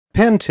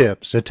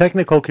PenTips, a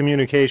technical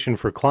communication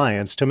for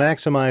clients to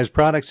maximize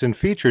products and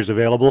features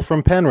available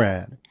from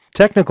Penrad.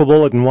 Technical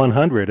Bulletin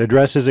 100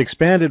 addresses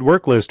expanded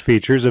work list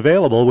features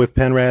available with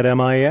Penrad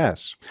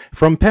MIS.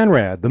 From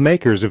Penrad, the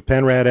makers of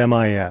Penrad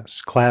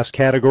MIS, class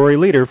category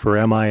leader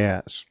for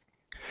MIS.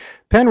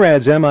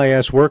 Penrad's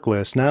MIS work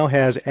list now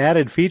has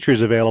added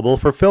features available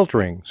for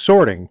filtering,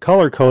 sorting,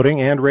 color coding,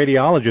 and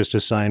radiologist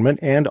assignment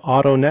and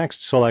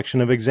AutoNext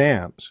selection of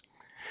exams.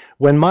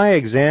 When My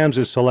Exams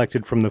is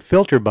selected from the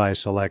Filter By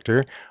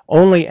selector,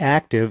 only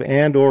active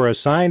and/or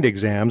assigned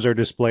exams are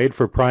displayed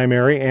for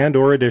primary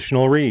and/or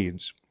additional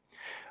reads.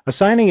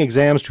 Assigning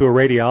exams to a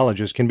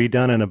radiologist can be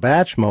done in a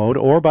batch mode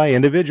or by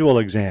individual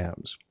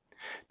exams.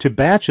 To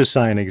batch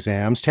assign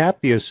exams, tap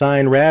the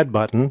Assign RAD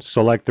button,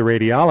 select the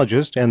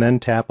radiologist, and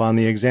then tap on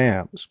the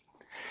exams.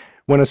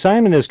 When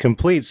assignment is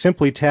complete,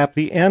 simply tap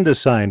the End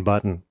Assign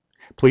button.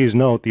 Please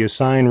note the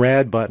Assign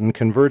RAD button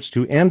converts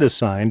to End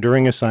Assign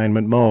during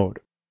assignment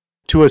mode.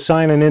 To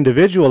assign an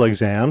individual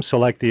exam,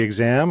 select the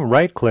exam,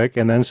 right-click,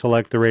 and then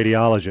select the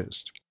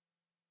radiologist.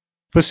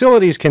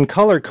 Facilities can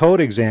color code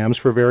exams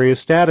for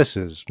various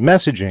statuses,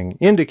 messaging,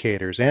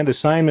 indicators, and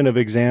assignment of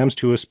exams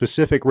to a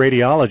specific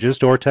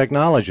radiologist or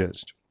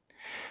technologist.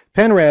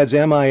 Penrad's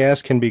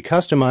MIS can be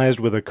customized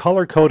with a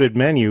color-coded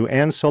menu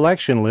and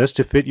selection list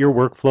to fit your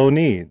workflow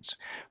needs.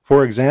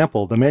 For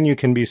example, the menu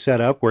can be set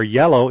up where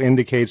yellow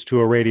indicates to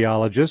a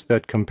radiologist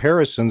that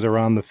comparisons are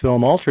on the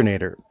film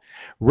alternator.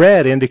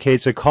 Red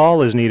indicates a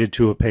call is needed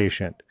to a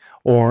patient.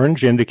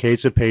 Orange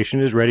indicates a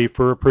patient is ready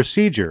for a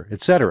procedure,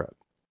 etc.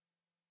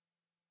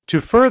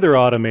 To further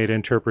automate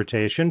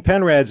interpretation,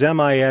 Penrad's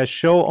MIS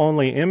Show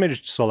Only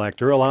Imaged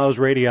selector allows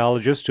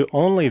radiologists to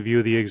only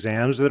view the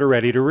exams that are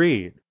ready to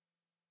read.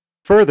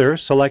 Further,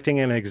 selecting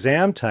an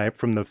exam type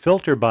from the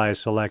Filter By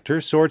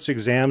selector sorts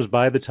exams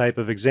by the type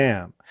of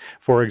exam.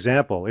 For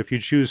example, if you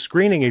choose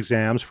screening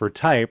exams for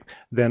type,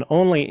 then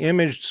only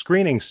imaged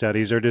screening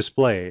studies are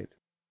displayed.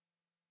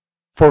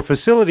 For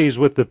facilities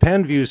with the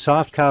PenView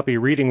soft copy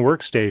reading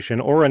workstation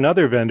or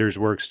another vendor's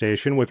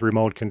workstation with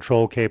remote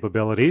control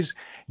capabilities,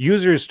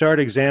 users start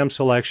exam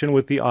selection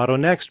with the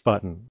AutoNext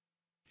button.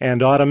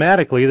 And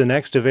automatically the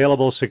next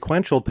available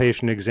sequential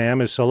patient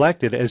exam is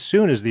selected as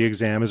soon as the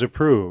exam is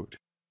approved.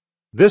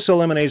 This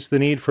eliminates the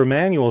need for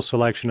manual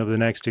selection of the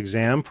next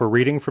exam for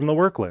reading from the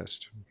work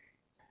list.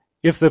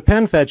 If the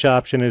pen fetch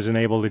option is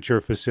enabled at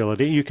your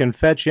facility, you can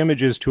fetch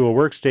images to a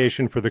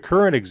workstation for the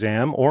current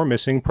exam or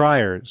missing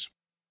priors.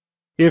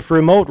 If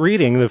remote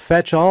reading, the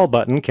Fetch All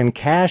button can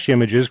cache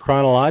images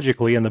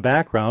chronologically in the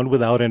background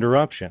without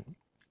interruption.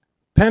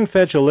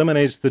 PenFetch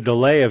eliminates the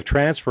delay of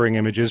transferring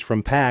images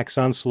from packs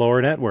on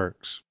slower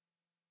networks.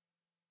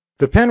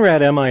 The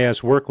Penrad MIS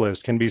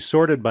worklist can be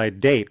sorted by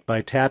date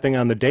by tapping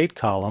on the Date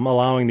column,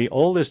 allowing the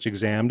oldest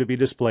exam to be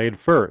displayed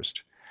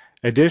first.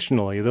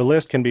 Additionally, the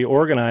list can be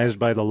organized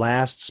by the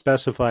last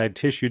specified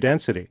tissue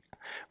density.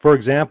 For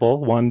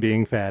example, 1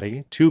 being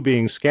fatty, 2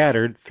 being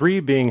scattered, 3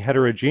 being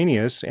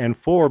heterogeneous, and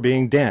 4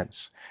 being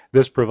dense.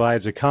 This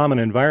provides a common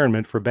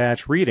environment for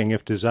batch reading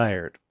if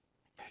desired.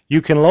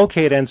 You can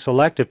locate and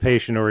select a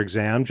patient or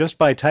exam just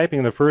by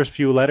typing the first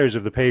few letters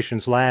of the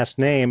patient's last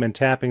name and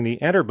tapping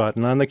the Enter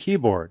button on the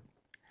keyboard.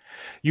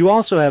 You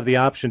also have the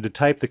option to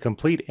type the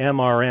complete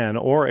MRN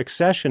or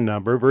accession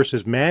number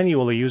versus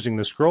manually using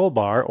the scroll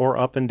bar or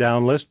up and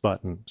down list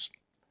buttons.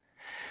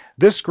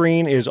 This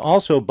screen is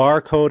also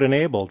barcode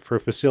enabled for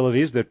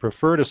facilities that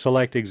prefer to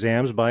select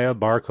exams by a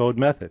barcode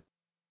method.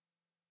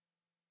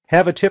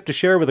 Have a tip to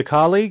share with a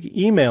colleague?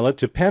 Email it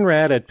to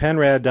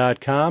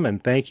penrad@penrad.com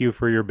and thank you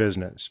for your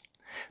business.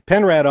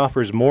 Penrad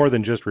offers more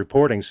than just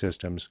reporting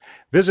systems.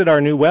 Visit our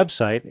new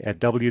website at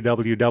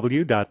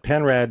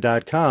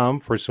www.penrad.com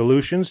for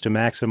solutions to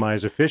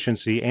maximize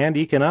efficiency and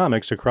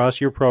economics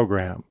across your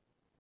program.